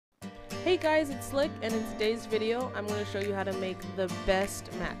Hey guys, it's Slick, and in today's video, I'm going to show you how to make the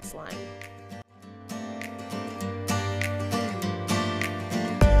best matte slime.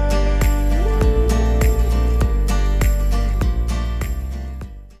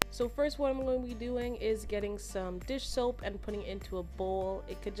 So first, what I'm going to be doing is getting some dish soap and putting it into a bowl.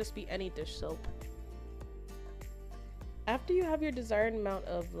 It could just be any dish soap. After you have your desired amount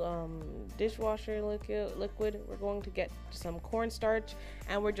of dishwasher liquid, we're going to get some cornstarch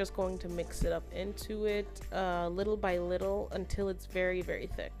and we're just going to mix it up into it little by little until it's very, very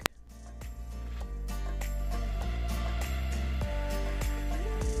thick.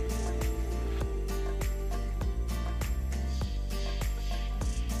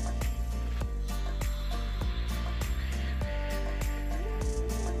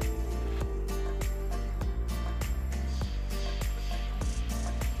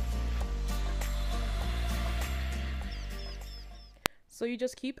 So you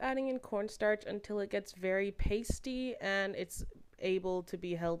just keep adding in cornstarch until it gets very pasty and it's able to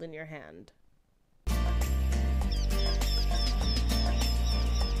be held in your hand.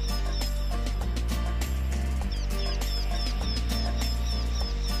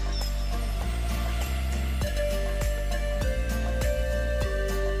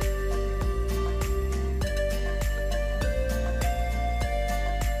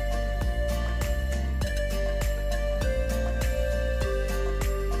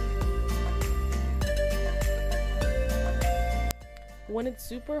 When it's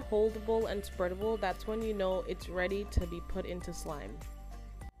super holdable and spreadable, that's when you know it's ready to be put into slime.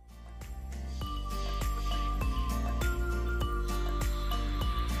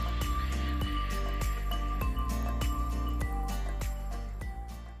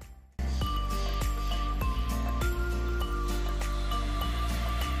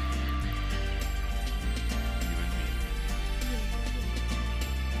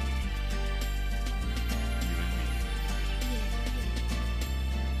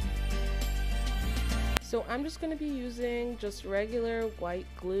 So I'm just going to be using just regular white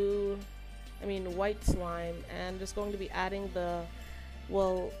slime, and just going to be adding the,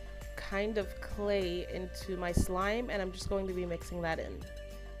 kind of clay into my slime, and I'm just going to be mixing that in.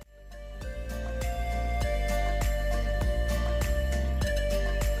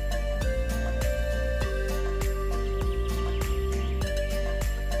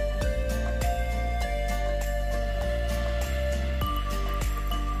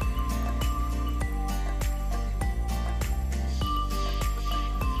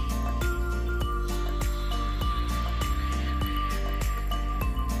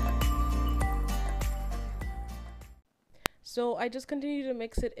 So I just continued to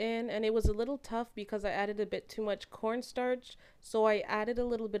mix it in, and it was a little tough because I added a bit too much cornstarch. So I added a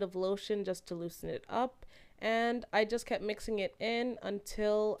little bit of lotion just to loosen it up, and I just kept mixing it in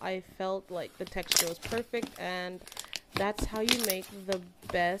until I felt like the texture was perfect, and that's how you make the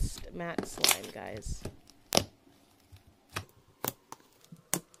best matte slime, guys.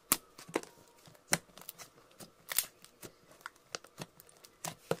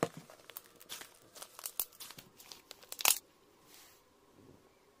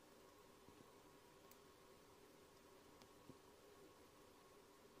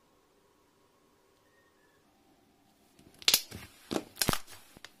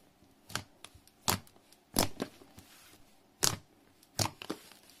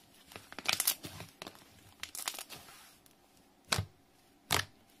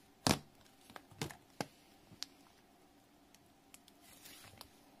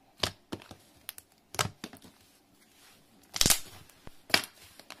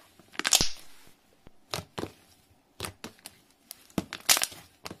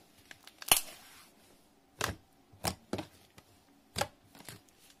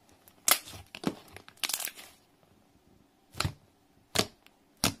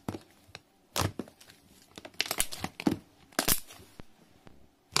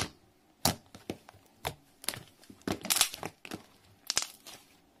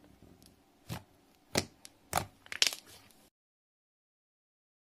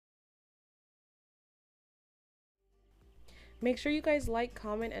 Make sure you guys like,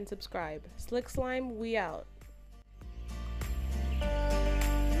 comment, and subscribe. Slick Slime, we out.